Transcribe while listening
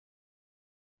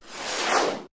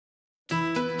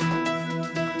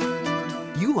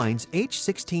Uline's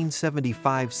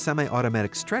H-1675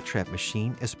 semi-automatic stretch wrap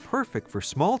machine is perfect for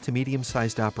small to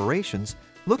medium-sized operations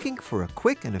looking for a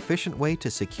quick and efficient way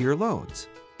to secure loads.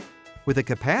 With a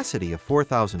capacity of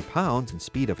 4,000 pounds and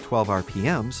speed of 12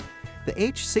 RPMs, the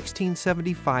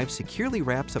H-1675 securely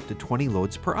wraps up to 20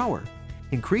 loads per hour,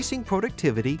 increasing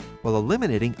productivity while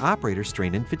eliminating operator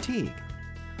strain and fatigue.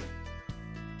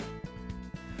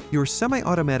 Your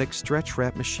semi-automatic stretch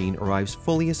wrap machine arrives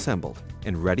fully assembled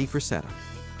and ready for setup.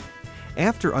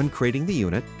 After uncrating the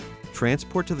unit,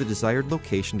 transport to the desired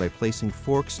location by placing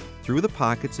forks through the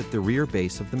pockets at the rear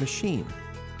base of the machine.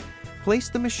 Place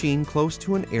the machine close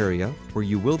to an area where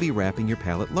you will be wrapping your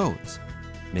pallet loads,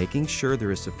 making sure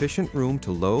there is sufficient room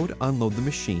to load, unload the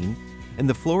machine, and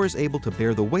the floor is able to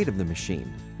bear the weight of the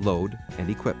machine, load, and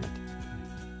equipment.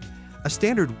 A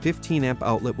standard 15 amp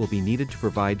outlet will be needed to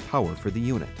provide power for the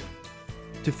unit.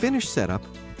 To finish setup,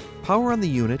 power on the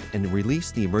unit and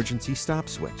release the emergency stop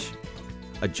switch.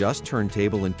 Adjust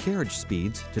turntable and carriage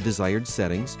speeds to desired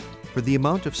settings for the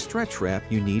amount of stretch wrap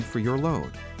you need for your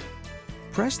load.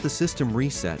 Press the system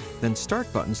reset, then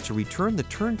start buttons to return the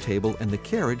turntable and the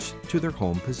carriage to their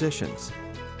home positions.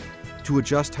 To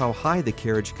adjust how high the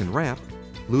carriage can wrap,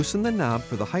 loosen the knob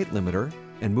for the height limiter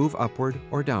and move upward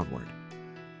or downward.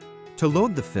 To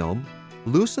load the film,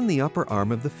 loosen the upper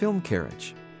arm of the film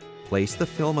carriage. Place the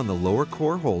film on the lower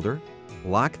core holder,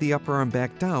 lock the upper arm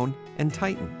back down, and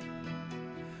tighten.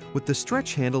 With the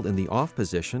stretch handle in the off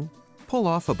position, pull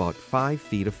off about 5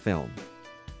 feet of film.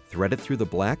 Thread it through the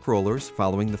black rollers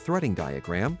following the threading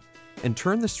diagram, and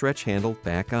turn the stretch handle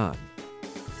back on.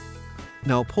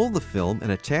 Now pull the film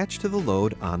and attach to the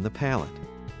load on the pallet.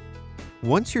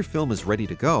 Once your film is ready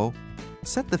to go,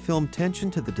 set the film tension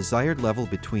to the desired level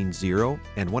between 0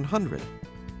 and 100,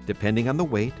 depending on the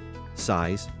weight,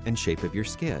 size, and shape of your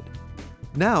skid.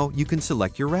 Now you can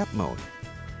select your wrap mode.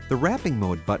 The wrapping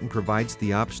mode button provides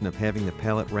the option of having the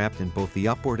pallet wrapped in both the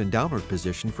upward and downward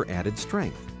position for added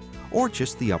strength, or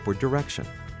just the upward direction.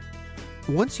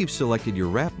 Once you've selected your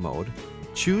wrap mode,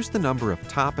 choose the number of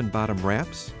top and bottom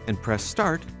wraps and press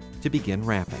Start to begin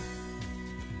wrapping.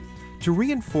 To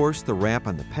reinforce the wrap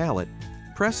on the pallet,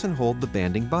 press and hold the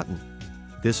banding button.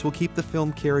 This will keep the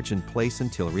film carriage in place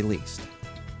until released.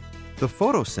 The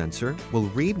photo sensor will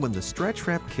read when the stretch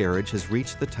wrap carriage has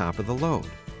reached the top of the load.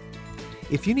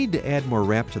 If you need to add more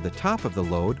wrap to the top of the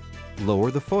load,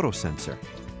 lower the photo sensor.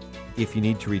 If you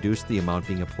need to reduce the amount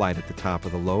being applied at the top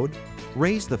of the load,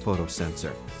 raise the photo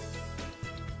sensor.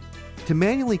 To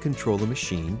manually control the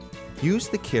machine, use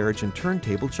the carriage and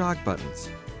turntable jog buttons.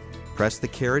 Press the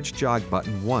carriage jog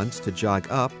button once to jog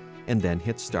up and then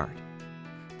hit Start.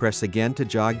 Press again to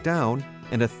jog down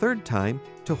and a third time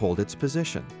to hold its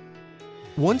position.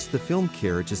 Once the film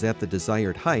carriage is at the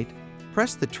desired height,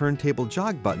 press the turntable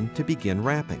jog button to begin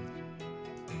wrapping.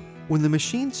 When the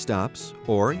machine stops,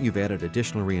 or you've added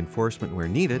additional reinforcement where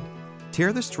needed,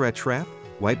 tear the stretch wrap,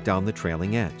 wipe down the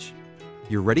trailing edge.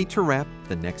 You're ready to wrap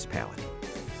the next pallet.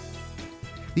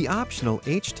 The optional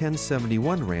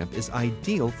H-1071 ramp is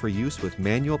ideal for use with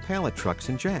manual pallet trucks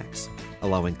and jacks,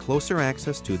 allowing closer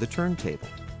access to the turntable.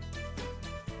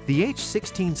 The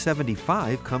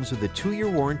H-1675 comes with a 2-year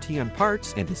warranty on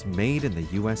parts and is made in the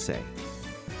USA.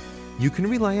 You can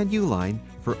rely on Uline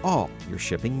for all your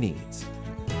shipping needs.